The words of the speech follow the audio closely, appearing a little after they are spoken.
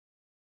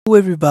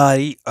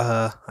Everybody.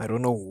 I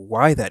don't know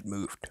why that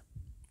moved.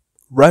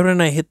 Right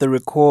when I hit the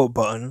record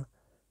button,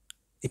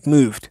 it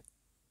moved.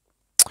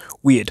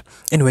 Weird.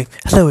 Anyway,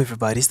 hello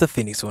everybody, it's the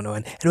Phoenix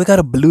 101, and we got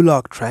a Blue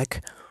Lock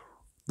track,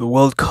 the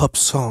World Cup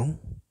song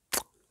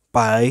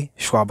by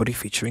Shwabadi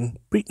featuring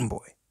Breeton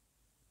Boy.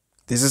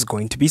 This is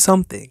going to be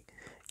something.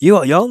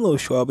 Y'all know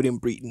Shwabadi and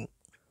Breeton.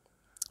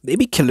 They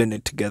be killing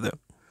it together.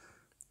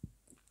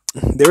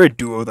 They're a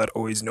duo that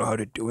always know how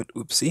to do it.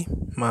 Oopsie.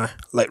 My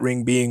light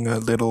ring being a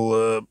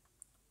little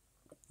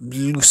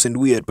loose and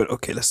weird, but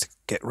okay, let's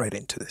get right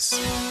into this.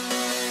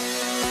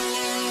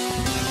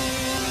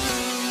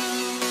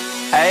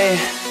 Hey,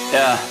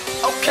 yeah.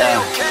 Okay.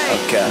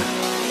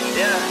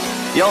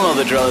 Yeah. Y'all know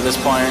the drill at this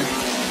point.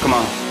 Come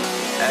on.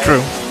 Hey.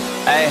 True.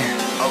 Hey.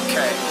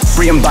 Okay.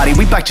 Breeton body,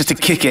 we back just to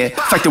kick it.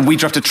 Fact that we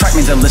dropped a track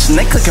means they listen.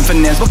 They clicking for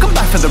names, welcome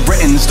back for the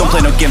writtens. Don't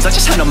play no games, I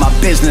just handle my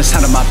business,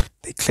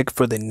 They click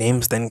for the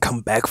names, then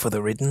come back for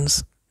the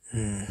writtens.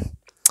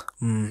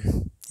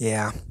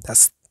 Yeah,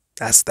 that's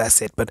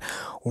it. But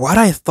what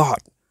I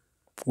thought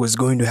was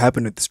going to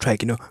happen with this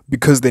track,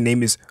 because the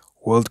name is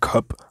World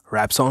Cup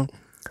rap song,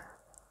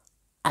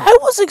 I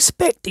was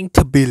expecting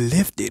to be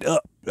lifted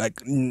up.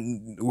 Like,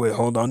 wait,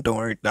 hold on, don't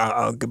worry.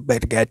 I'll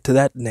get to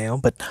that now.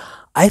 But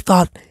I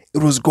thought it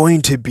was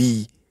going to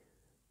be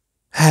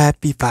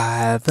happy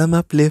vibes, I'm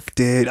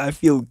uplifted. I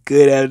feel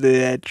good after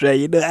that track.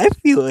 I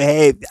feel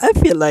happy. I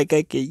feel like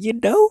I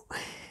can,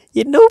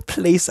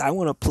 I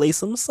want to play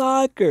some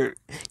soccer.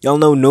 Y'all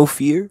know No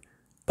Fear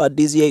by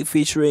DZ8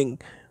 featuring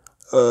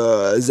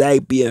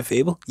Zach B and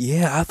Fable.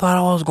 Yeah, I thought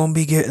I was gonna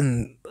be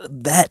getting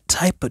that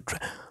type of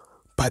track,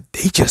 but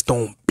they just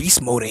don't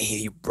beast mode in here.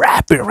 You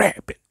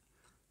rapping.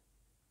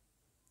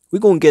 We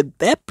gonna get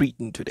that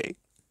Breeton today.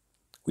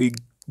 We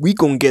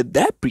gonna get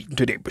that Breeton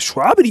today. But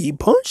Shwabadi, he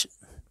punching.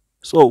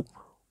 So,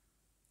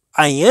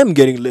 I am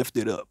getting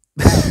lifted up.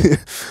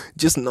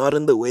 Just not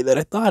in the way that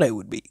I thought I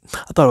would be.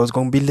 I thought I was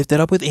going to be lifted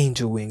up with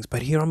angel wings,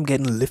 but here I'm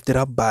getting lifted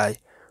up by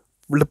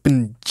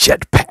flipping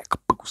jetpack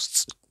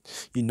boosts.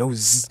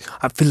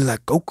 I'm feeling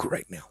like Goku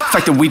right now.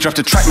 Fact that we dropped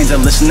a track means they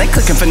listen. They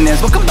clicking for names,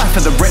 welcome back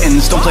for the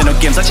writtens. Don't play no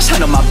games, I just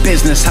handle my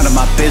business.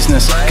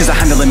 Cause I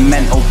handle it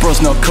mental.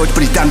 Bro's no coach,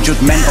 but he's damn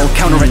judgmental.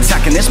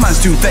 Counter-attacking, this man's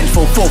too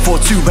vengeful.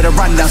 4-4-2, but I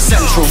ran down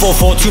central.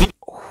 4-4-2.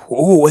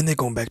 Oh, and they're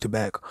going back to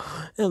back.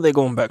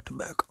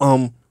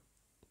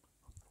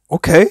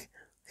 Okay.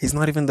 He's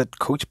not even the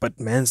coach, but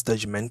man's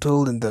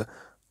judgmental and the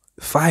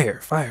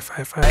fire.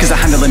 Cause I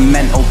handle it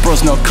mental.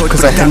 Bro's no coach,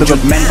 but I damn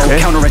judgmental. Okay.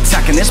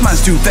 Counter-attacking, this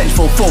man's too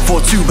vengeful.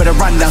 4-4-2, but I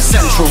ran down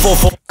central.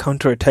 4-4.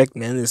 Counter-attack,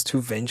 man, is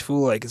too vengeful.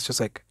 Like, it's just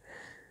like,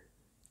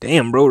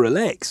 damn, bro,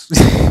 relax.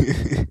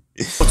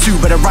 4-4-2,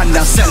 but I ran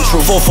down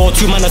central.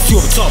 4-4-2, man, that's you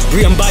up top.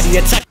 Breeton body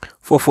attack.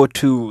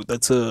 4-4-2,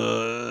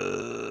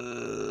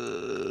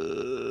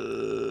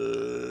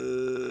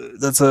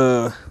 that's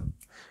a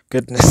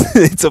goodness.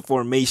 It's a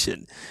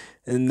formation,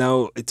 and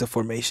now it's a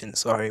formation.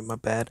 Sorry, my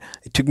bad.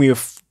 It took me a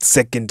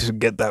second to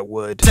get that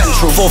word.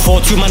 Central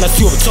 4-4-2, man, that's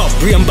you up top.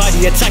 Breeton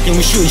body attacking,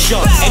 we shooting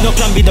shots. Ain't no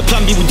plan B, the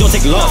plan B, we don't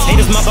take loss.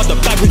 Haters map out the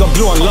bag, we got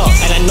blue on lock.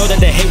 And I know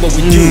that they hate what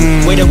we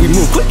do. Way that we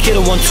move, quick hit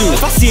a 1-2.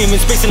 If I see him in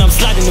space and I'm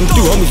sliding him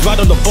through, homies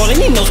right on the ball and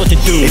he knows what to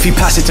do. If you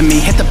pass it to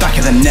me, hit the back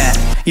of the net.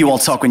 You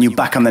all talk when you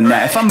back on the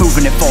net. If I'm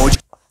moving it forward.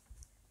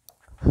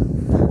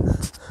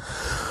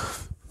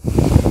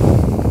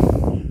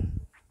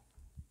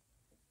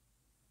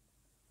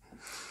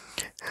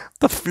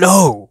 The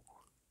flow.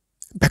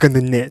 Back on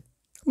the net.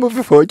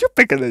 Moving forward, you're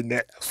back on the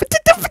net.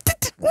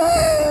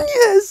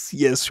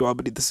 Yes,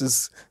 Shwabadi,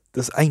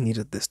 this. I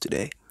needed this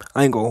today.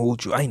 I ain't gonna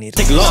hold you. I need it.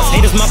 Take loss.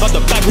 Haters map out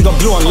the back, we got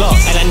blue on lock.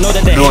 And I know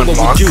that they hate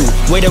what we do.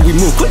 Way that we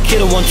move, quick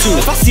hit a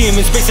 1-2. If I see him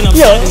in space and I'm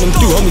sliding him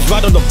through, homies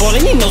right on the ball and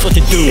he knows what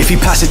to do. If you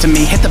pass it to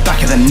me, hit the back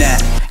of the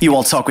net. You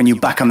all talk when you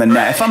back on the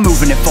net. If I'm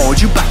moving it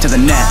forward, you back to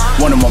the net.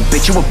 1-on-1,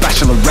 bitch, you a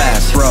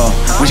bachelorette. Bro,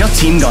 where's your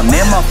team gone?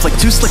 Name my flick,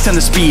 too slick on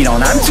the speed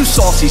on. I'm too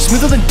saucy,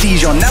 smoother than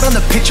Dijon. Not on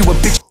the pitch, you a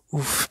bitch.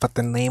 Oof, but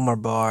the Neymar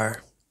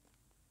bar.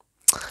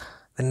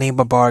 The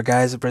Neymar bar,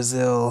 guys,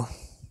 Brazil.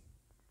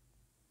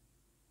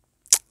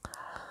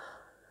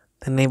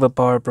 The neighbor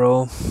bar,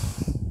 bro.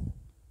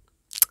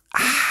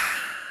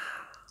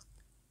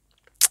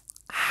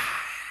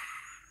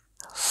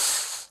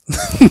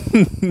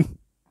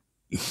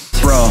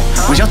 Bro,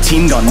 where's your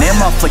team gone? Name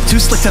my flick, too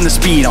slick on the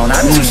speed on.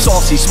 I'm too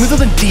saucy, smoother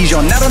than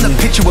Dijon. Not on the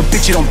pitch, you a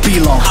bitch, you don't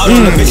belong. Out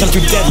on the bitch, I'm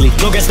too deadly.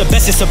 Look, as the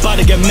best, it's about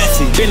to get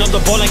messy. Been on the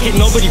ball like ain't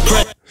nobody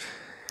press.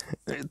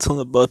 It's all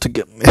about to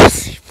get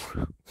messy,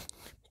 bro.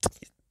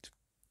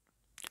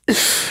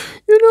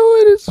 You know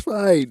what?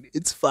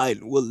 It's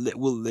fine. We'll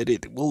let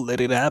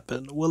it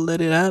happen.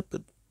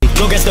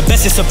 Look, as the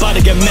best, it's about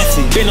to get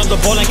messy. Been on the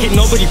ball like ain't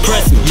nobody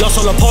press me. Y'all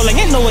so appalling,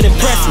 ain't no one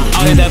impress me.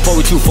 Out in that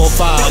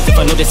 4-2-4-5. If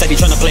I know they said he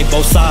tryna play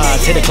both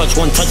sides. Hit a clutch,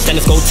 one touch, then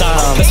it's go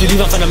time. Best believe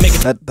I'm finna make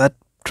it. That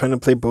trying to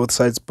play both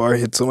sides bar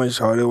hit so much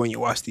harder when you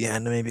watch the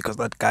anime, because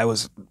that guy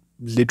was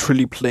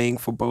literally playing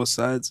for both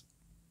sides.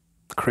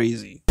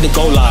 Crazy. The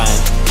goal line.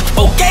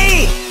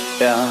 Okay.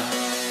 Yeah.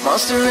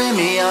 Monster in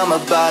me, I'm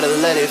about to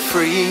let it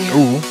free.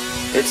 Ooh.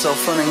 It's all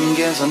fun and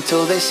games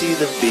until they see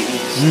the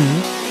beast.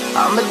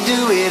 I'ma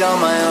do it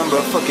on my own,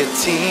 bro, fuck a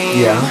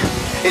team. Yeah.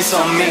 It's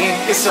on me,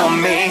 it's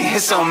on me,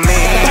 it's on me.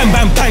 Bang,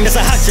 bang, bang, that's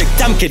a hat trick.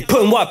 Damn kid,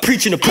 putting what I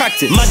preach into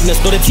practice.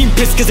 Madness, know the team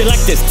pissed cause they like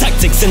this.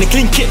 Tactics and the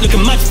clean kit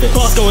looking match fit.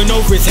 Bars going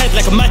over his head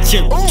like a match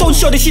chip. Don't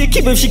show that she a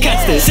keeper if she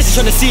catch this.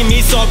 Sister trying to see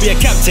me, so I'll be a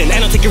captain.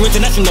 And I'll take her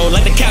international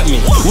like the cat me.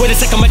 Wait a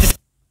second, I might just...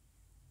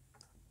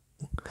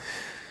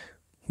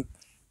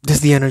 This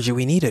is the energy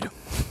we needed.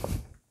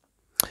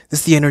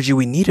 This is the energy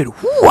we needed.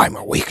 Woo, I'm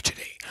awake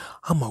today.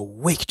 I'm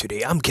awake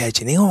today. I'm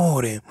catching it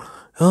all them.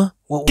 Huh?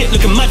 What? Get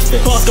looking match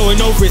fit. Bars going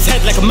over his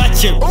head like a match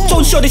chip.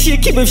 Don't show that she a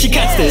keeper if she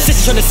catch this.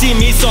 Sister trying to see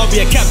me, so I'll be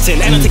a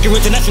captain. And I'll take her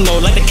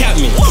international like the cat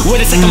me.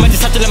 Wait a second, I might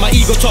just have to let my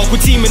ego talk.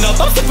 We're teaming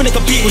up. I'm stepping to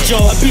compete with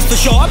y'all. A beast for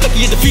sure. I'm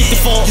making you defeat the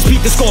fall. Just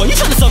beat the score. You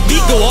trying to sub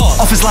beat, go off.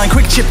 Off his line,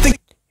 quick chip, think.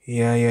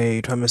 Yeah,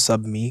 you're trying to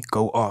sub me,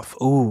 go off.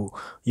 Ooh,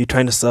 you're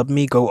trying to sub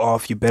me, go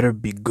off. You better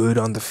be good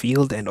on the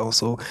field and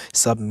also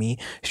sub me,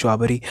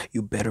 Shwabadi.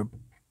 You better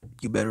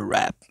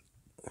rap.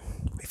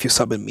 If you're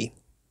subbing me,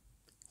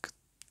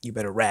 you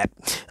better rap.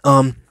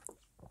 There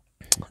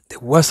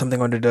was something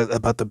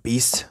about the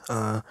beast.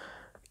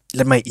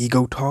 Let my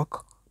ego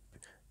talk,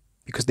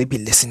 because they be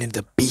listening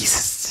to the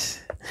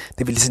beast.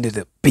 They be listening to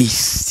the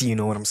beast. You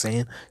know what I'm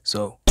saying?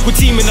 So. We're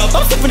teaming up,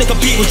 I'm stepping to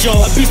compete with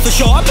y'all. A beast for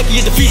sure, I'm making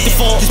you defeat the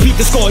fall. Just beat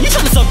the score, you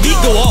trying to sub beat,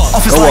 go off.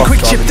 Off his line, quick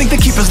chip, think the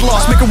keeper's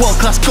lost. Make a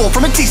world-class goal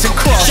from a decent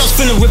cross. Shots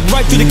filling whip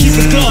right through the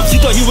keeper's gloves. You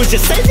thought he was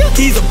your savior?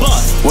 He's a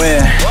bust.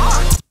 Where?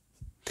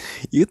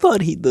 You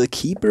thought the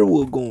keeper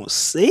was gonna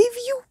save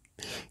you?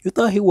 You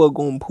thought he was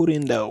gonna put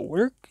in that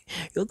work?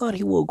 You thought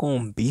he was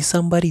gonna be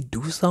somebody,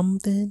 do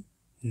something?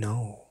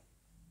 No.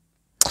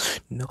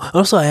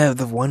 Also, I have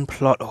the one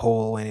plot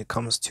hole when it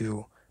comes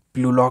to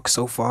Blue Lock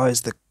so far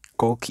is the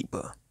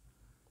goalkeeper.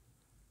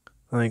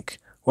 Like,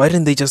 why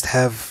didn't they just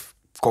have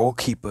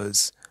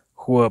goalkeepers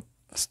who are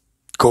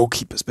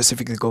goalkeepers,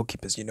 specifically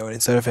goalkeepers, you know,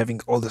 instead of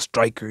having all the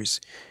strikers?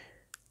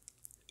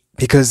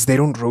 Because they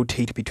don't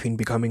rotate between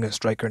becoming a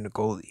striker and a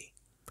goalie.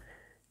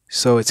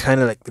 So it's kind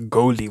of like the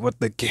goalie. What's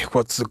the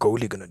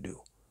goalie gonna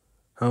do?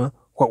 Huh?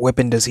 What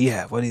weapon does he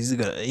have? What is he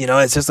gonna... You know,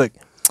 it's just like...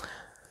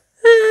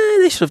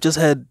 they should have just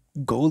had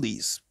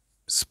goalies.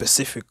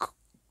 Specifically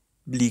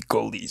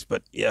goalies.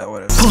 But yeah,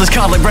 whatever. Pull his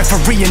card like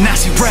referee and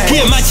nasty red.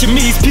 He matching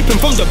me, he's peeping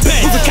from the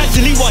bench. Moving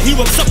casually while he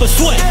works up a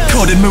sweat.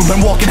 Coded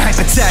movement, walking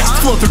hypertext.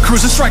 Flow through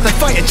cruise and strike like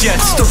fighter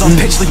jets. Stood on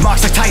pitch, leave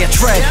marks like tire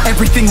tread.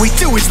 Everything we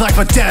do is life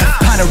or death.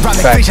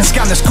 Panoramic vision,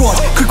 scan the squad.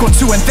 Quick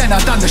 1-2 and then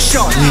I done the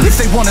shot. If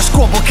they want to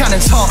squabble,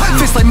 cannons hot.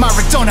 Fist like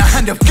Maradona,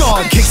 hand of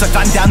God. Kicks like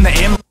Van Damme, the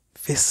aim.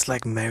 Fists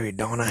like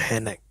Maradona,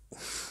 hand like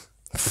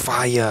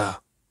fire.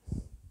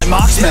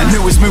 Marksman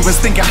knew his movers,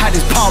 think I had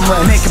his palm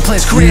read. Making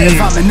plays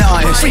creative, I'm an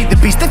artist. Beat the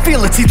beast, they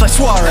feel the teeth like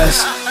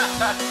Suarez.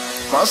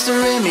 Monster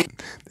in me.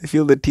 They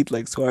feel the teeth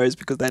like Suarez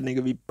because that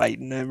nigga be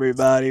biting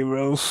everybody,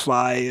 bro.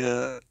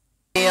 Fire.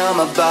 I'm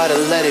about to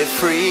let it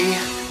free.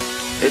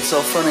 It's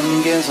all fun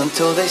and games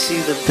until they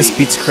see the beast. This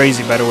beat's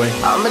crazy, by the way.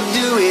 I'ma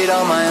do it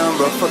on my own,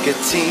 bro, fuck a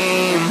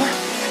team.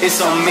 It's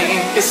on me,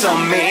 it's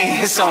on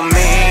me, it's on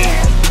me.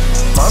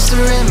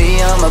 Monster in me,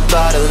 I'm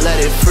about to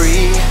let it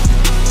free.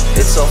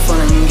 It's all fun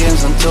and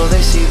games until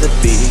they see the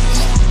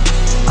beast.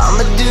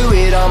 I'ma do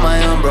it on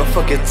my own, bro,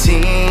 fuck a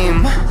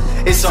team.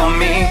 It's on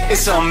me,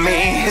 it's on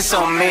me, it's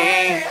on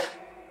me.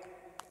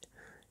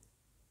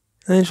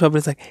 And then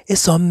Shwabadi's like,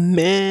 it's on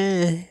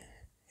me.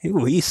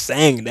 Ooh, he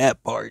sang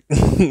that part.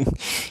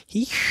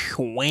 He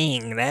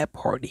swang that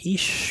part. He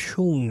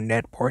shoon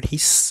that part. He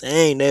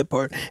sang that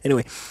part.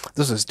 Anyway,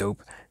 this was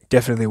dope.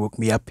 Definitely woke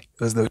me up. It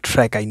was the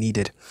track I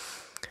needed.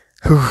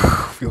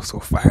 Feel so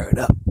fired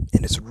up,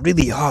 and it's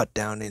really hot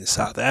down in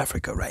South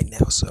Africa right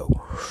now. So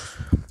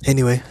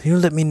anyway, you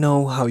let me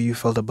know how you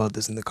felt about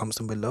this in the comments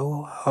down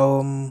below.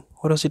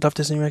 What else you'd love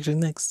to see me reaction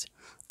next?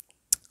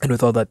 And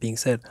with all that being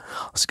said,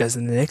 I'll see you guys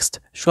in the next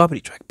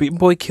Shwabadi track. Breeton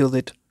boy killed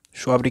it.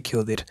 Shwabadi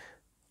killed it.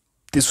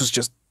 It was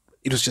just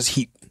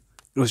heat.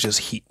 It was just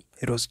heat.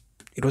 It was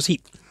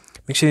heat.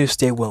 Make sure you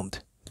stay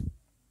whelmed.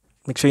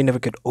 Make sure you never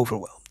get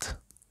overwhelmed.